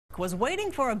Was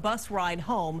waiting for a bus ride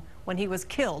home when he was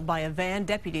killed by a van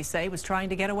deputies say was trying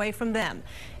to get away from them.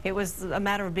 It was a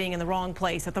matter of being in the wrong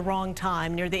place at the wrong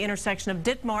time near the intersection of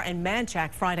Ditmar and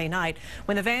Manchac Friday night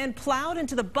when the van plowed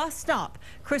into the bus stop.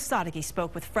 Chris Sadeghi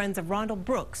spoke with friends of Rondell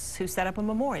Brooks, who set up a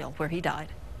memorial where he died.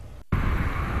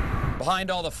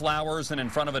 Behind all the flowers and in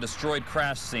front of a destroyed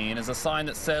crash scene is a sign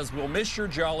that says, "We'll miss your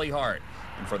jolly heart."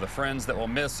 And for the friends that will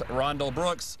miss Rondell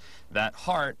Brooks, that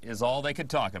heart is all they could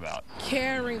talk about.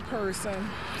 Caring person,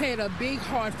 had a big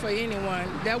heart for anyone.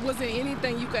 There wasn't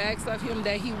anything you could ask of him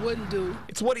that he wouldn't do.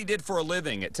 It's what he did for a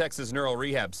living at Texas Neuro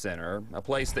Rehab Center, a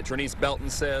place that Trinice Belton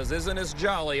says isn't as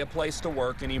jolly a place to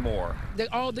work anymore.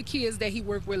 All the kids that he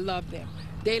worked with loved him.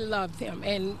 They loved him,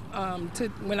 and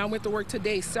when I went to work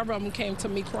today, several of them came to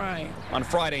me crying. On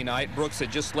Friday night, Brooks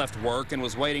had just left work and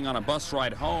was waiting on a bus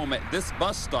ride home at this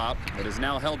bus stop that is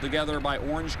now held together by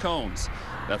orange cones.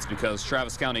 That's because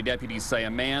Travis County deputies say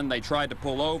a man they tried to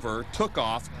pull over took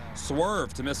off,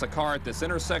 swerved to miss a car at this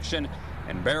intersection,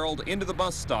 and barreled into the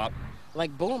bus stop.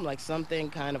 Like boom, like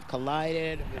something kind of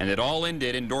collided. And it all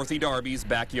ended in Dorothy Darby's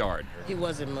backyard. He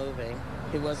wasn't moving.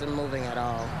 He wasn't moving at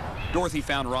all. Dorothy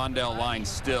found Rondell lying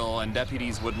still, and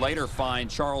deputies would later find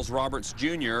Charles Roberts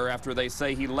Jr. after they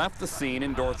say he left the scene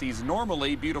in Dorothy's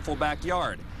normally beautiful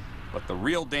backyard. But the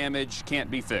real damage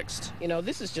can't be fixed. You know,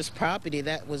 this is just property.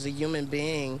 That was a human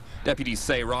being. Deputies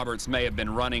say Roberts may have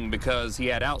been running because he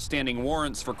had outstanding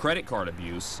warrants for credit card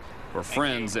abuse. For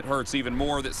friends, it hurts even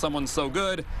more that someone so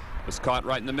good was caught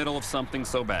right in the middle of something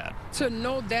so bad. To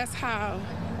know that's how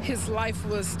his life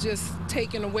was just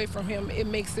taken away from him, it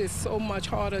makes it so much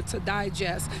harder to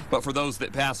digest. But for those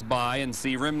that pass by and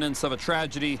see remnants of a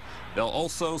tragedy, they'll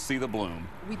also see the bloom.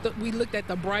 We looked at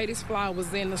the brightest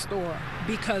flowers in the store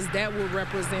because that would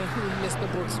represent who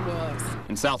Mr. Brooks was.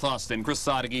 In South Austin, Chris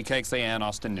Sadeghi, KXAN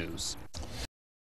Austin News.